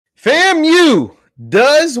FAMU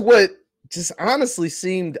does what just honestly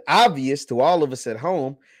seemed obvious to all of us at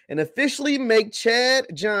home and officially make Chad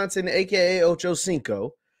Johnson, aka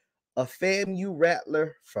Ochocinco, a FAMU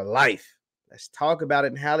Rattler for life. Let's talk about it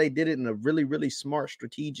and how they did it in a really, really smart,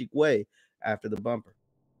 strategic way after the bumper.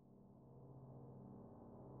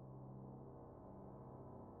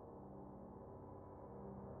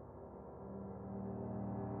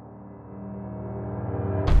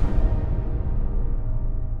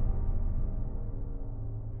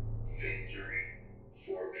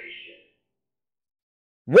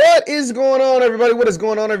 What is going on, everybody? What is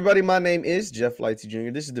going on, everybody? My name is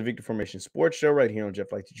JeffLightsyJr. This is the Victory Formation Sports Show right here on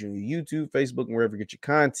JeffLightsYjr. YouTube, Facebook, and wherever you get your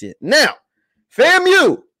content. Now,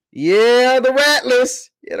 FAMU, the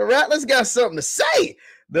Rattlers. The Rattlers got something to say.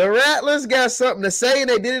 The Rattlers got something to say, and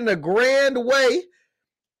they did it in a grand way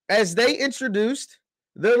as they introduced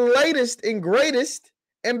the latest and greatest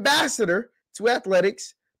ambassador to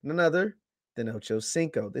athletics, none other than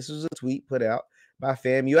Ochocinco. This was a tweet put out by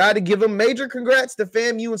FAMU. I had to give a major congrats to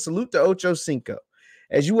FAMU and salute to Ochocinco.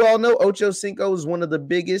 As you all know, Ochocinco is one of the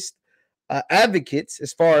biggest advocates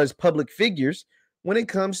as far as public figures when it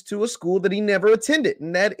comes to a school that he never attended,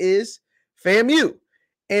 and that is FAMU.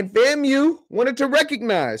 And FAMU wanted to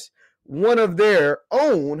recognize one of their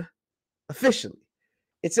own officially.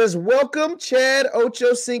 It says, welcome Chad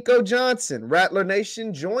Ochocinco Johnson. Rattler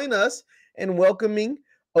Nation, join us in welcoming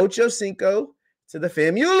Ochocinco to the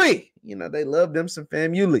FAMU. You know, they love them some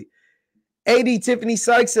FAMU. AD Tiffani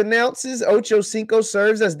Sykes announces Ochocinco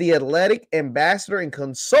serves as the athletic ambassador and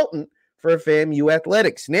consultant for FAMU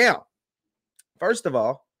athletics. Now, first of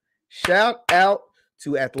all, shout out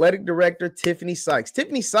to athletic director Tiffani Sykes.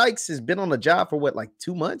 Tiffani Sykes has been on the job for what, like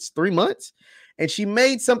 2 months, 3 months? And she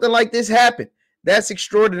made something like this happen. That's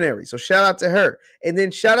extraordinary. So shout out to her. And then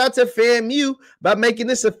shout out to FAMU by making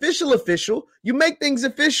this official. You make things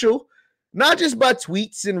official, not just by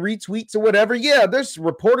tweets and retweets or whatever. Yeah, there's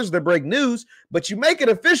reporters that break news, but you make it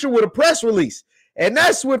official with a press release. And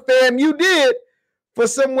that's what FAMU did for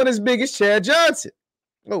someone as big as Chad Johnson.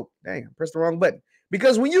 Oh, dang, I pressed the wrong button.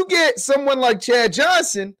 Because when you get someone like Chad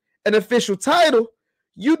Johnson an official title,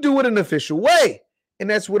 you do it an official way. And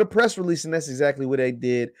that's with a press release, and that's exactly what they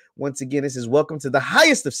did. Once again, this is welcome to the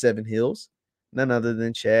highest of 7 hills, none other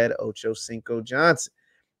than Chad Ochocinco Johnson.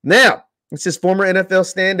 Now, it says former NFL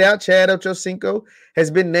standout Chad Ochocinco has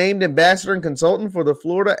been named ambassador and consultant for the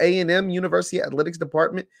Florida A&M University Athletics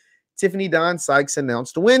Department, Tiffani Sykes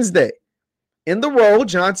announced Wednesday. In the role,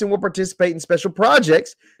 Johnson will participate in special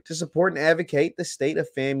projects to support and advocate the state of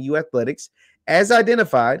FAMU athletics as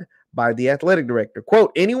identified by the athletic director.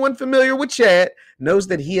 Quote, anyone familiar with Chad knows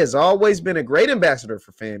that he has always been a great ambassador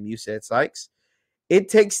for FAMU, said Sykes. It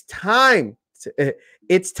takes time.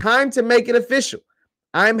 It's time to make it official.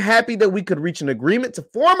 I'm happy that we could reach an agreement to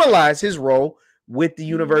formalize his role with the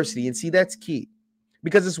university. And see, that's key.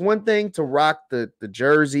 Because it's one thing to rock the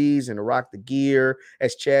jerseys and to rock the gear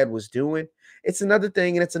as Chad was doing. It's another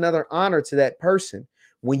thing, and it's another honor to that person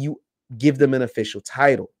when you give them an official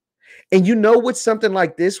title. And you know what something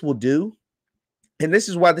like this will do? And this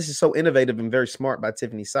is why this is so innovative and very smart by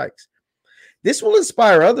Tiffani Sykes. This will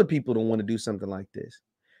inspire other people to want to do something like this.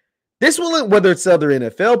 This will, whether it's other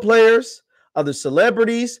NFL players, other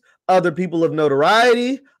celebrities, other people of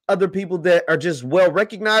notoriety, other people that are just well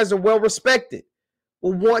recognized or well respected,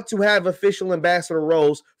 will want to have official ambassador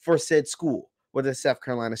roles for said school, whether it's South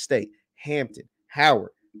Carolina State, Hampton,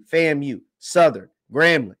 Howard, FAMU, Southern,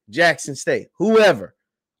 Grambling, Jackson State, whoever.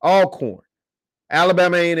 Alcorn,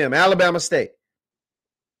 Alabama A&M, Alabama State.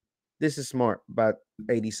 This is smart by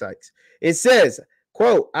AD Sykes. It says,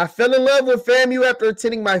 quote, I fell in love with FAMU after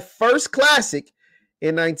attending my first classic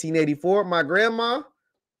in 1984. My grandma,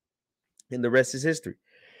 and the rest is history.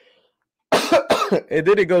 And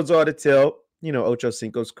then it goes on to tell,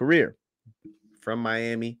 Ochocinco's career. From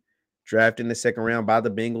Miami, drafted in the second round by the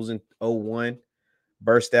Bengals in 2001,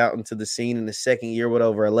 burst out into the scene in the second year with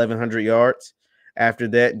over 1,100 yards. After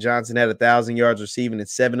that, Johnson had 1,000 yards receiving in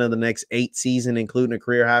 7 of the next 8 seasons, including a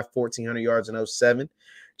career high 1,400 yards in 2007.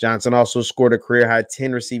 Johnson also scored a career high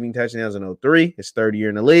 10 receiving touchdowns in 2003, his third year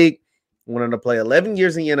in the league. Went on to play 11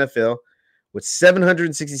 years in the NFL with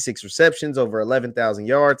 766 receptions, over 11,000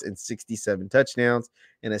 yards, and 67 touchdowns,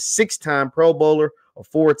 and a 6-time Pro Bowler, a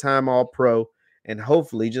 4-time All-Pro, and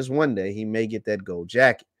hopefully just one day he may get that gold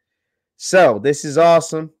jacket. So this is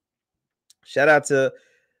awesome. Shout out to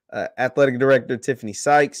athletic director Tiffani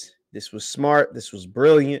Sykes. This was smart. This was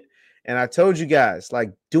brilliant. And I told you guys,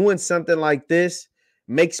 like, doing something like this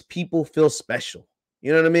makes people feel special.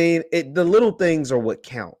 You know what I mean? The little things are what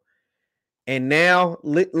count. And now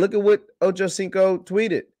look at what Ochocinco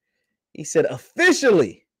tweeted. He said,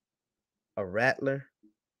 officially, a Rattler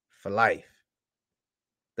for life.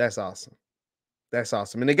 That's awesome. That's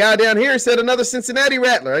awesome. And the guy down here said another Cincinnati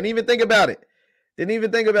Rattler. I didn't even think about it.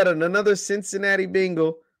 Another Cincinnati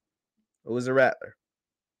Bengal. It was a Rattler.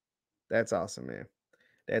 That's awesome, man.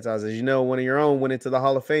 That's awesome. As you know, one of your own went into the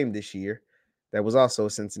Hall of Fame this year. That was also a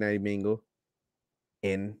Cincinnati Bengal.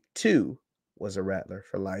 And 2 was a Rattler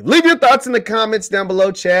for life. Leave your thoughts in the comments down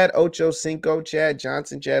below. Chad Ochocinco, Chad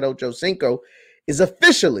Johnson, Chad Ochocinco is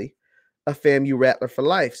officially a FAMU Rattler for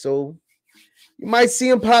life. So you might see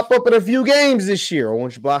him pop up in a few games this year.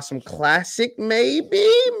 Orange Blossom Classic, maybe.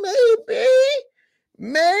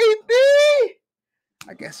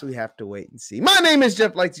 I guess we have to wait and see. My name is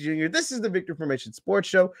JeffLightsyJr. This is the Victor Formation Sports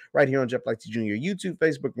Show right here on JeffLightsYJr, YouTube,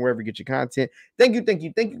 Facebook, and wherever you get your content. Thank you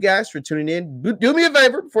guys for tuning in. Do me a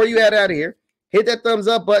favor before you head out of here. Hit that thumbs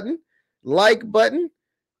up button, like button,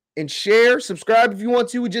 and share. Subscribe if you want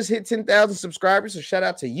to. We just hit 10,000 subscribers, so shout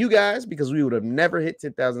out to you guys because we would have never hit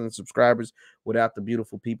 10,000 subscribers without the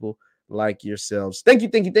beautiful people like yourselves. Thank you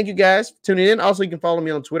guys for tuning in. Also, you can follow me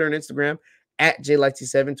on Twitter and Instagram at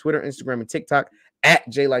JLightsy7, Twitter, Instagram, and TikTok at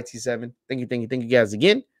JLightsy7. Thank you guys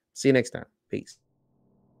again. See you next time. Peace.